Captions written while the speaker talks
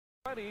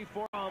Ready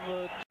for on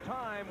the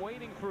time,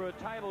 waiting for a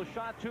title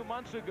shot 2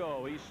 months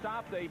ago. He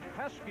stopped a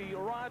pesky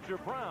Roger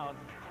Brown,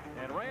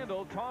 and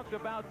Randall talked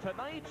about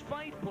tonight's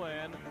fight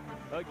plan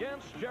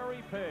against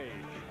Jerry Page.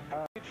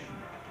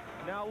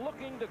 Now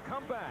looking to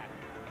come back.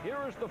 Here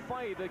is the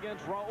fight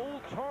against Raul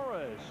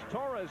Torres.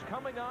 Torres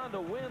coming on to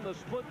win the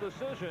split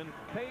decision.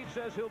 Page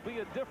says he'll be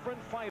a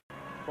different fighter.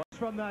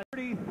 From the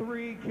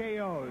 33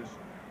 KOs.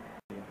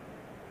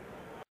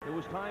 It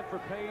was time for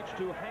Page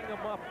to hang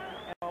him up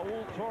at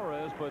Raul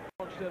Torres, but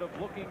instead of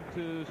looking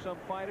to some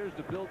fighters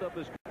to build up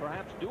his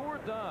perhaps do or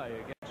die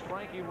against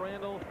Frankie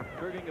Randall,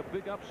 triggering a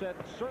big upset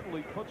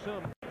certainly puts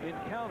him in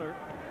counter.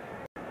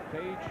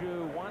 Page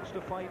wants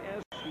to fight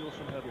as steal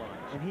some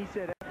headlines. And he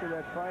said after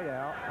that fight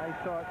out, I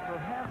thought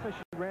perhaps I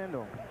should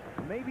Randall.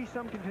 Maybe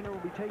some contender will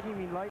be taking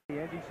me lightly,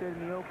 as he said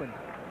in the open.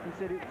 He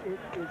said it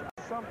is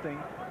something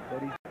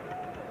that he's...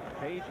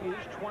 Page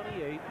is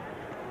 28.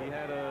 He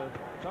had a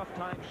tough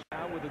time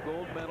out with the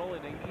gold medal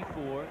in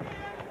 '84.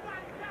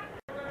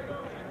 He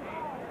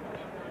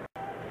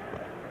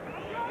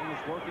was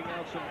working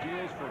out some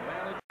deals for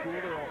management school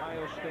at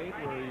Ohio State,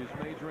 where he is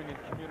majoring in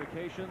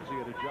communications. He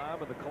had a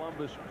job at the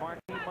Columbus Park.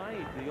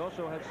 He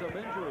also had some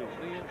injuries,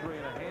 knee injury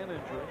and a hand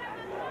injury.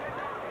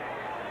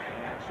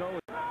 And so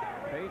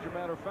Page, a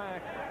matter of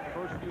fact, the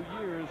first few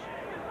years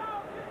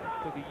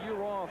took a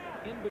year off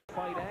in big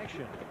fight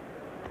action.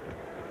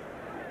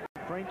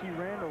 Frankie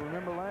Randall,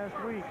 remember last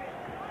week,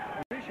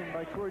 positioned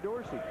by Troy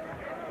Dorsey.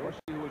 Dorsey,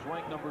 who was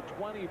ranked number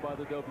 20 by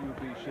the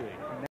WBC.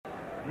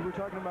 We were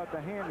talking about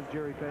the hand of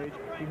Jerry Page.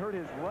 He hurt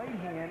his right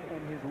hand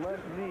and his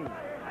left knee.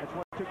 That's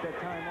why he took that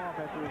time off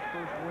after his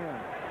first win.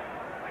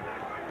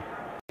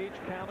 Page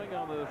counting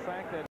on the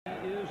fact that he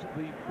is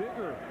the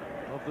bigger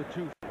of the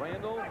two.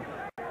 Randall,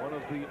 one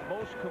of the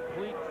most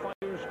complete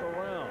fighters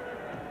around.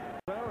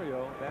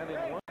 Mario, that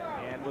in one,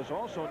 and was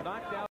also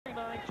knocked out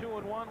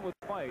 39-2-1 with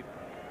fight.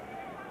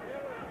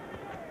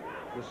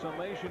 The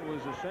summation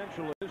was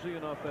essentially busy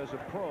enough as a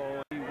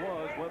pro. He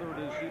was, whether it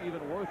is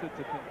even worth it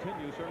to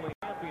continue, certainly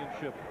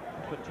championship,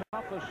 the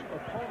toughest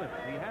opponent.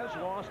 He has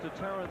lost to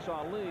Terrence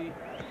Ali.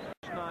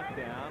 He's knocked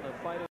down, a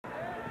fight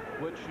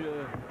which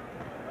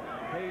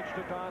Page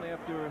took on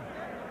after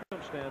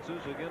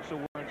circumstances against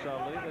Terrence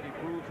Ali that he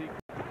proved he could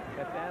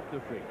at that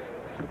defeat.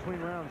 Between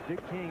rounds,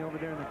 Dick King over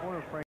there in the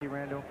corner, Frankie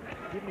Randall,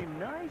 giving him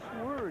nice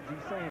words.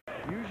 He's saying,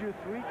 use your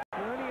three,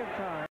 plenty of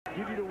time,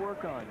 give you to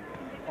work on.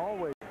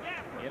 Always.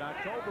 In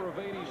October of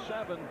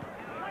 '87,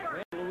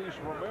 Luis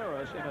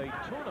Ramirez in a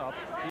tune-up,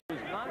 he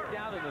was knocked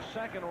out in the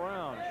second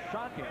round,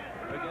 shocking,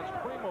 against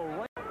Primo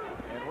Randall.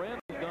 And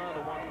Randall down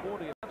to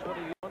 140, and that's what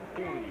he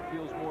 140. He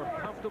feels more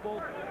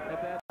comfortable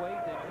at that weight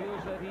and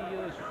feels that he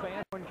is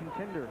fast. One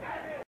contender.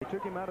 They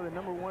took him out of the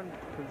 #1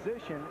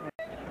 position and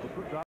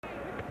dropped.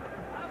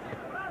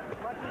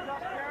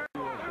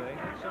 USA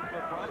had some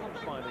problems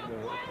finding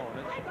their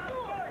opponents.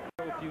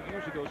 A few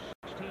years ago,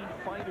 16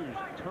 fighters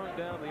turned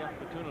down the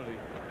opportunity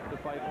to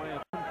fight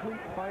Randall.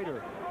 Complete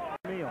fighter.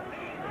 Meal.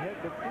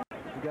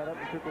 He got up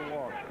and took a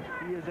walk.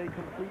 He is a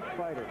complete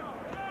fighter.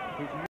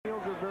 His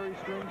meals are very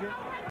stringent.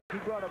 He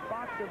brought a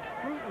box of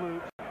Fruit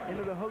Loops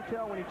into the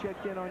hotel when he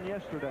checked in on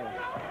yesterday.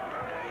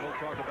 We'll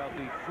talk about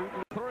the Fruit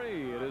Loop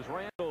 3. It is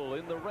Randall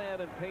in the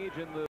red and Page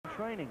in the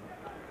training.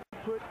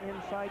 Put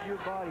inside your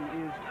body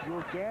is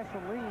your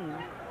gasoline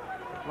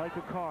like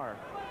a car.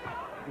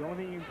 The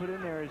only thing you can put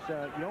in there is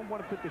you don't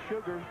want to put the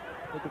sugar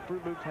that the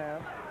Fruit Loops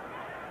have.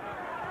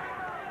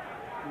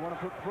 You want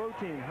to put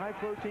protein, high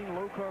protein,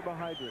 low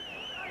carbohydrate.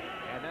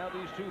 And now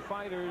these two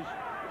fighters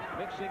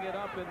mixing it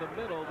up in the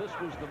middle. This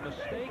was the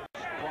mistake.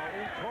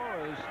 Raul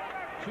Torres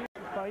to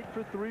fight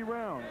for 3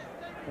 rounds.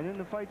 And then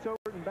the fight's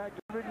over and back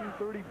to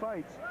 130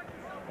 fights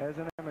as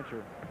an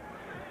amateur.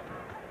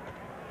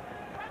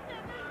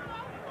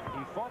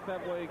 He fought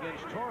that way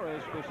against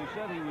Torres because he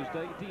said he was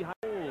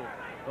dehydrated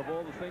of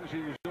all the things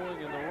he was doing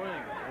in the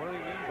ring. What do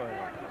you mean by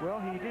that? Well,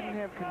 he didn't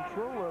have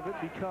control of it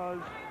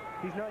because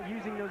he's not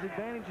using those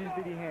advantages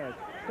that he has.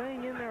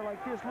 Staying in there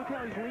like this, look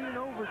how he's leaning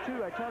over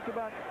too. I talked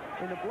about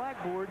in the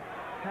blackboard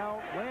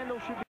how Randall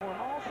should be.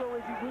 Also,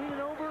 as he's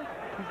leaning over,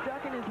 he's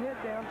ducking his head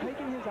down,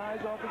 taking his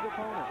eyes off his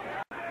opponent.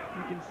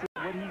 You can see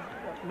what he's,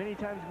 many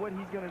times what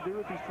he's going to do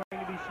if he's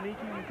trying to be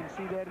sneaky. You can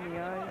see that in the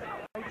eyes,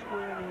 right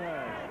square in the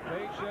eyes.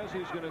 Page says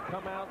he's going to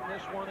come out in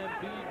this one and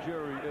beat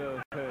Jerry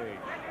Page.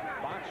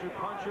 Boxer,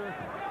 puncher,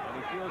 and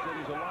he feels that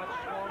he's a lot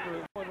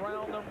stronger in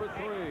round number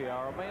 3.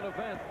 Our main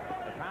event,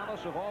 the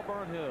Palace of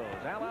Auburn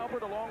Hills. Al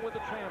Albert along with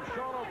the champ,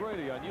 Sean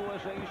O'Grady on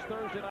USA's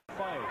Thursday Night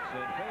Fights.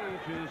 And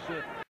Page is...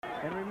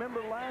 and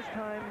remember last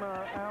time,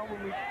 Al,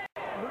 when we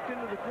looked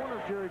into the corner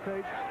of Jerry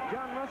Page,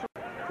 John Russell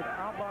said,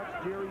 I'll box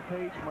Jerry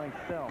Page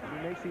myself. You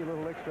may see a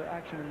little extra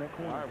action in that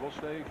corner. All right, we'll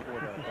stay for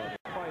that.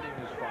 Fighting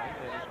his fight,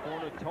 and his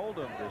corner told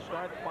him to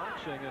start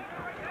boxing, and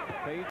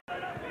Page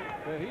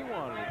that he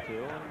wanted it to,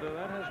 and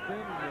that has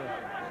been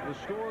the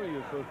story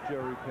of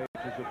Jerry Page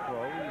as a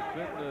pro. He's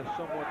been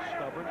somewhat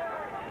stubborn.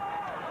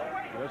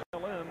 That's the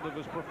end of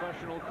his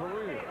professional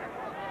career.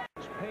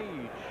 It's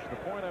Page, the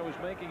point I was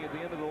making at the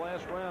end of the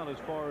last round as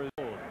far as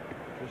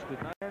Just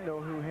did not.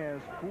 Randall, who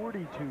has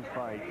 42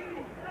 fights.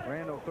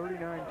 Randall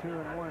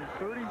 39-2-1.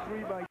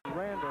 33 by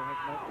Randall has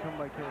not come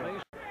by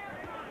KO.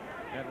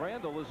 And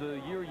Randall is a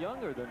year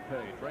younger than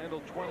Page.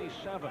 Randall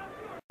 27.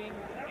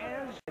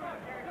 As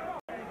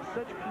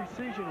such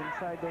precision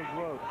inside those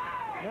ropes.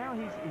 Now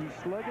he's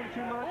slugging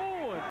too much.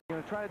 Oh, and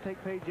going to try to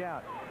take Page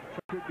out.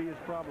 Could be his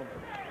problem.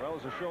 well,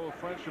 as a show of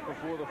friendship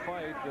before the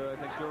fight, I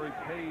think Jerry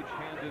Page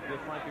handed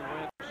Frankie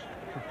Randall.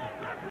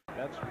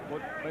 That's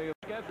what they have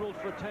scheduled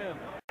for 10.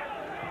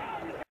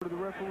 To the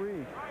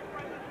referee.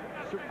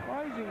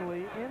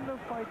 Surprisingly, in the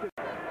fight that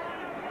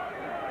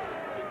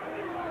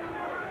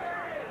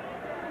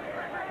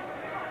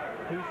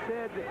he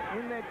said that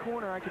in that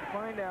corner I could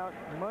find out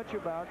much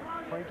about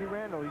Frankie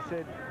Randall. He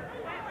said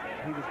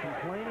he was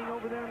complaining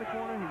over there in the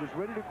corner. He was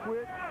ready to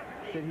quit.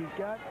 Said he's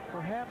got,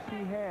 perhaps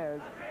he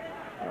has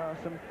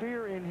some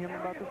fear in him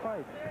about the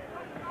fight.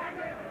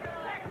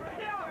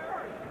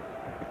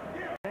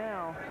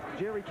 Now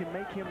Jerry can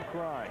make him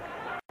cry.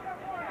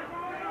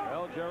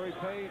 Well, Jerry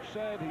Page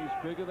said he's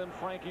bigger than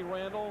Frankie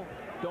Randall.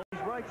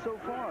 He's right so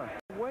far.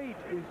 Weight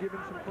is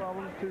giving some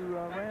problems to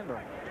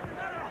Randall.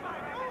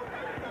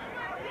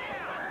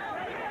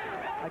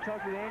 I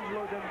talked with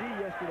Angelo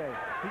Dundee yesterday.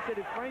 He said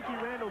if Frankie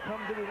Randall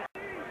comes in,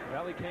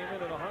 well, he came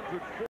in at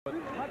 104, but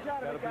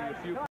that'll be a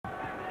few.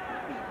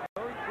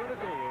 Very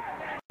critical of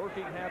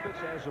working habits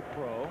as a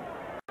pro.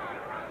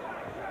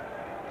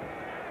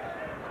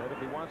 Said if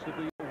he wants to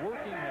be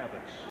working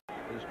habits,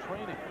 his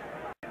training.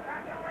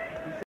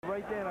 He said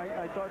right then,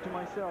 I thought to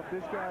myself,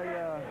 this guy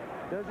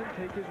doesn't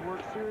take his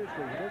work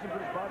seriously. He doesn't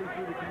put his body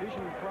through the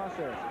conditioning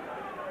process.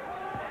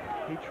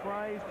 He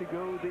tries to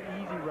go the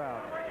easy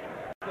route.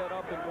 That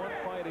up in one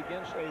fight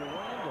against a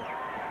Randall.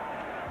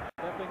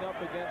 Stepping up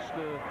against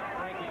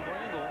Frankie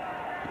Randall,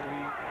 who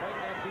he might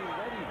not be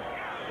ready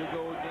to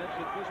go against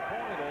at this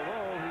point,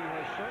 although he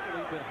has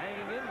certainly been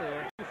hanging in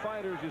there. Two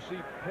fighters, you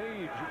see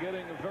Page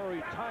getting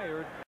very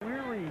tired.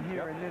 Weary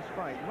here in this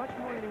fight, much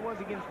more than he was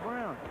against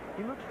Brown.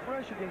 He looked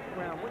fresh against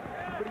Brown, but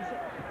he's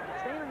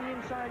staying on the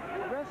inside,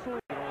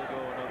 wrestling. Only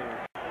go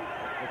another.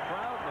 The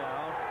crowd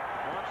now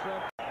wants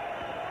them.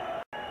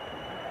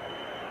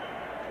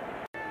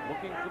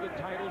 Looking for the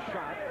title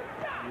shot.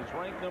 He's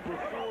ranked number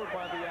 4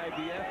 by the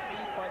IBF,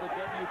 8 by the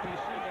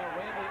WPC. Now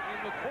Randall in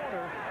the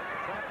corner,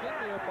 trapped in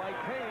there by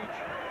Page.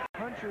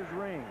 Puncher's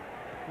ring,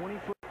 20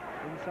 foot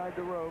inside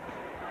the ropes,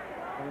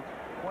 and it's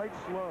quite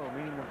slow,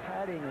 meaning the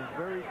padding is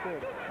very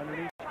thick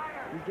underneath.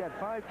 He's got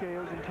 5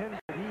 KOs and 10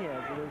 that he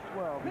has, so those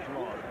 12 he's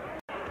lost.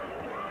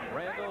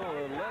 Randall,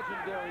 a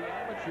legendary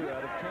amateur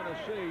out of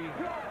Tennessee,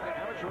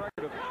 amateur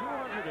record of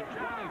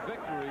 220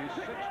 victories,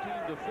 16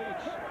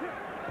 defeats,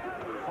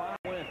 5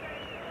 wins.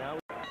 Now,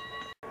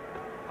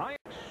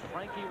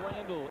 Frankie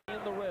Randall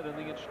in the red, and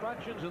the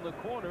instructions in the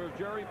corner of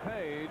Jerry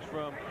Page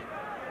from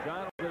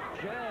John the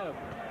jab.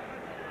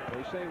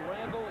 They say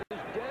Randall is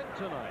dead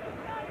tonight.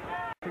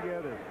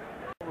 Together.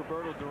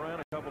 Roberto Duran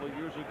a couple of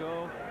years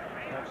ago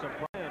had some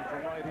plan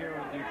from right here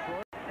in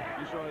Detroit.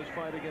 You saw his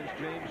fight against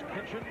James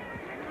Kinchin.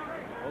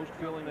 Most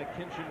feeling that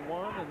Kinchin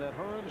won and that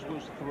Hearns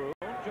was through.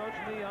 Don't judge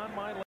me on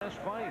my last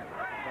fight.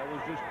 That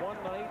was just one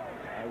night.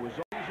 I was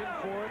always in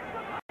for it.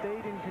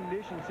 Stayed in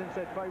condition since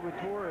that fight with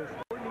Torres.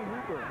 Courtney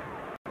Hooper,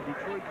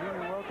 Detroit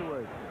junior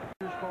welterweight,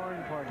 your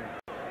sparring partner.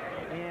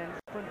 And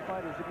different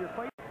fighters. If you're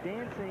fighting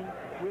dancing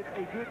with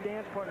a good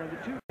dance partner,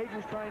 the two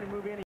Pages trying to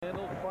move in.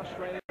 Randall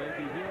frustrated,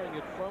 maybe hearing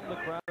it from the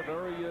crowd,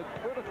 very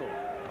critical.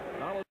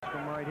 Knowledge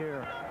from right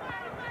here.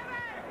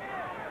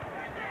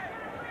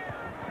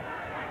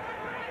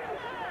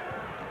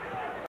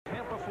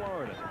 Tampa,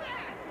 Florida,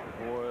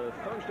 for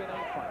Thursday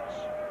night fights.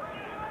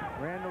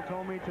 Randall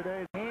told me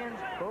today,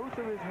 both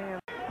of his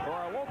hands. For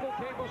our local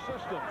cable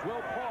systems,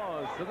 we'll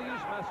pause for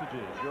these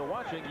messages. You're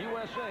watching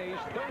USA's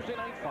Thursday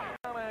night fight.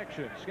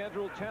 Action,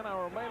 scheduled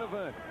 10-hour main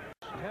event.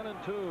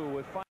 10-2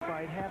 with 5.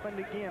 Fight happened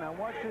again. I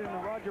watched it in the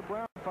Roger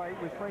Brown fight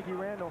with Frankie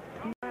Randall.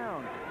 He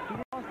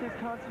lost his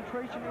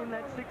concentration in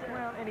that 6th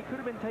round, and he could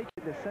have been taking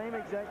the same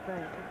exact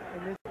thing.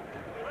 In this,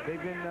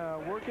 they've been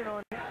working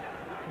on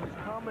his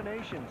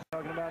combinations,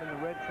 talking about in the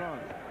red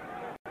trunks.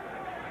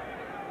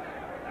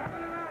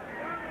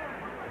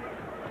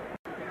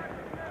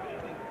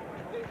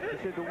 He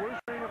said the worst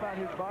thing about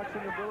his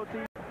boxing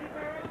ability,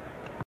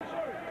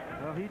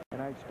 well,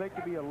 and I expect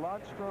to be a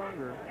lot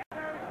stronger.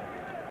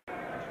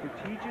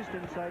 Strategist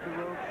inside the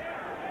ropes.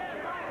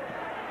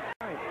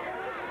 Right.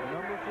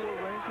 Number 4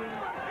 ranking.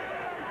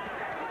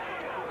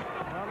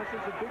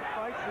 Promises a big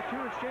fight. The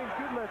two exchange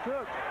good left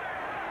hooks.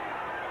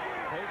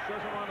 Page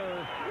doesn't want to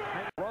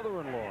hang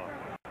brother-in-law.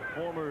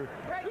 Former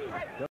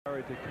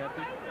married to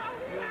Kempy.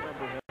 You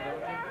remember him, don't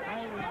you?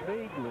 I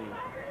vaguely.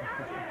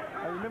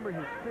 I remember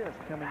his fist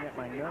coming at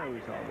my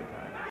nose all the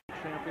time.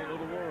 Champion of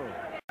the world.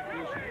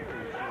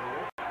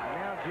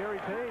 Now Jerry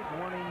Page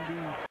wanting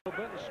the...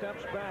 Benton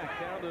steps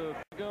back down to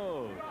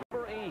go.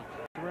 Number 8.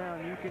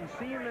 Round. You can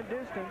see in the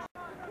distance.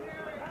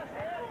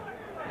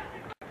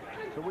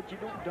 So what you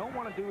don't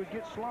want to do is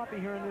get sloppy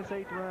here in this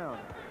 8th round.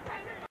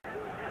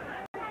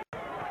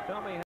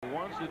 Tell me, he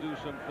wants to do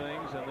some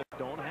things, and they're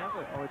don't have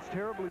it. Oh, it's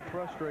terribly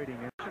frustrating.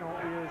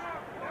 Is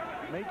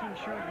making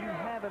sure you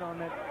have it on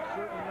that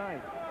certain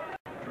night.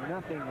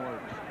 Nothing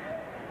works.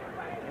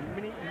 And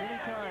many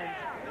times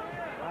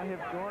I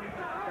have gone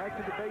back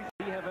to the base.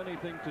 Does he have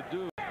anything to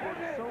do?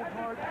 Worked so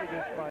hard for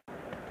this fight.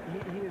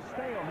 He is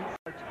stale.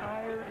 He's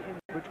tired in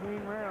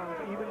between rounds,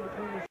 even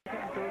between the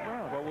second and third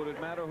round. Well, would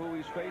it matter who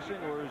he's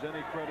facing, or is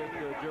any credit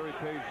Jerry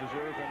Page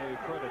deserve any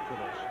credit for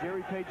this?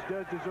 Jerry Page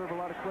does deserve a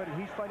lot of credit.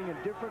 He's fighting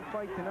a different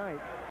fight tonight.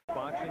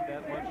 Boxing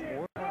that much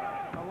more?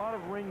 A lot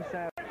of ring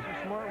savvy.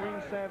 Smart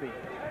ring savvy.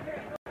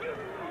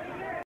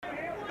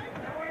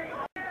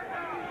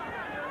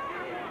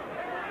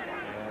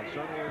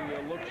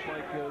 Certainly looks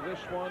like this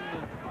one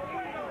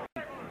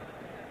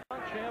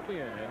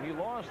champion, and he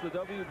lost the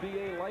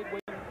WBA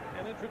lightweight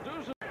and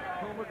introduced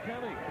Homer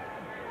Kenny.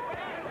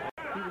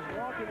 He was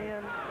walking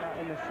in,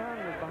 and the sun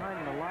was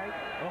behind the light,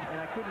 and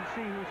I couldn't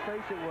see whose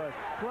face it was.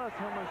 Plus,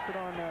 Homer's put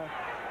on a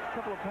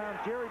couple of pounds.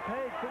 Jerry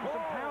Page putting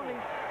some pounding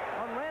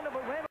on Randall,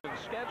 but Randall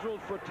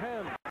scheduled for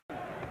 10.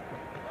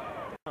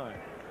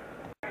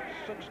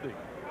 60.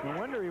 No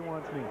wonder he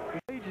wants me.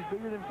 Page is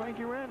bigger than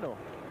Frankie Randall.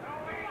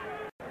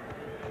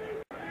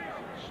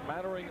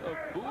 Smattering of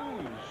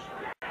booze.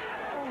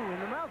 Oh,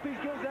 and the mouthpiece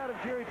goes out of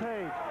Jerry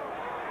Page.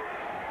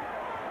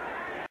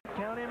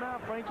 Count him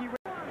out, Frankie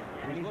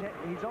Randall.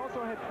 And he's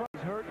also had problems.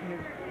 He's hurt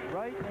his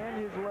right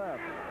and his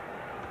left.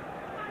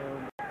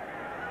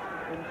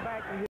 In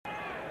fact,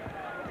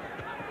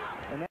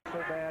 and that's so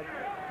bad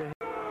to hit.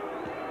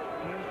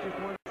 Hands just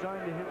weren't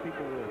designed to hit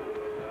people with.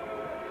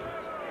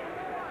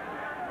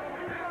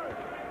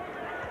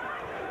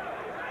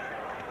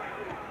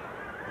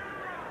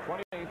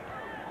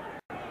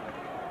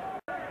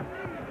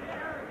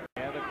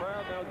 And the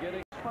crowd now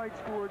getting fight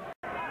scored.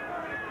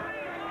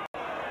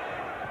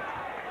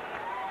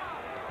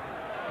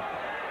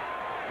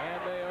 And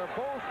they are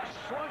both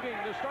slugging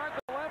to start.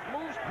 The left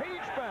moves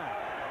Page back.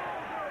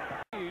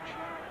 Page.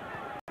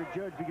 The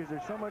judge, because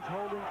there's so much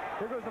holding.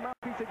 There goes the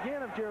mouthpiece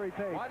again of Jerry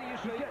Page. Why do you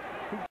say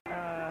he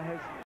has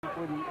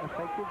for the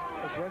effective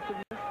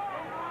aggressiveness,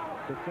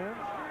 defense,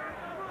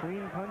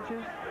 clean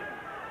punches,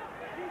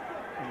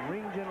 and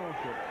ring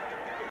generalship.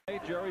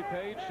 Jerry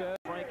Page said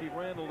Frankie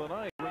Randall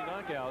tonight, 3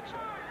 knockouts,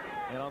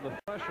 and on the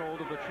threshold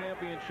of the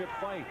championship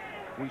fight.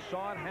 We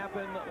saw it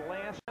happen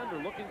last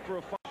ender, looking for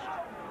a fight.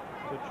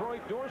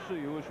 Detroit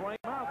Dorsey, who was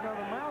ranked. Now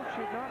the mouth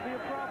should not be a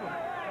problem.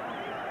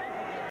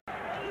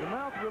 The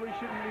mouth really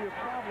shouldn't be a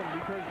problem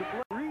because the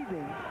blood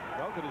breathing.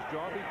 Well, could his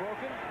jaw be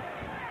broken?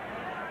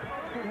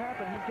 Could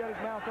happen. He's got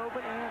his mouth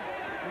open,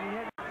 and he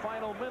had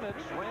final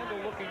minutes. Randall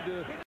looking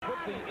to put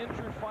the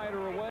injured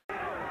fighter away.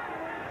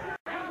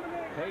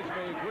 Page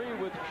may agree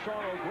with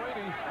Sean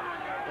O'Grady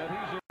that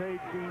he's Page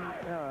being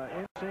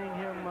seeing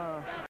him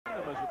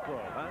as a pro.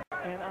 Huh?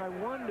 And I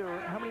wonder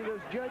how many of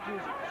those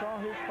judges saw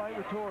his fight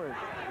with Torres.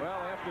 Well,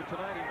 after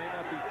tonight, he may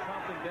not be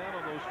chomping down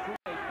on those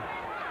fruit.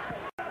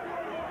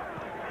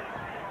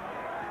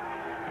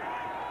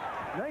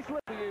 Nice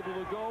lift. Be able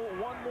to go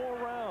one more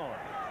round.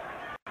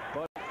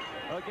 But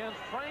against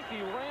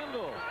Frankie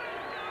Randall,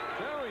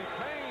 Jerry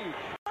Page.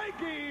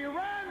 Frankie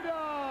Randall!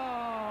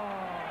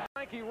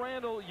 Frankie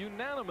Randall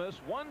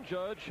unanimous. One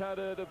judge had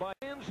it by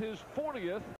his 40th.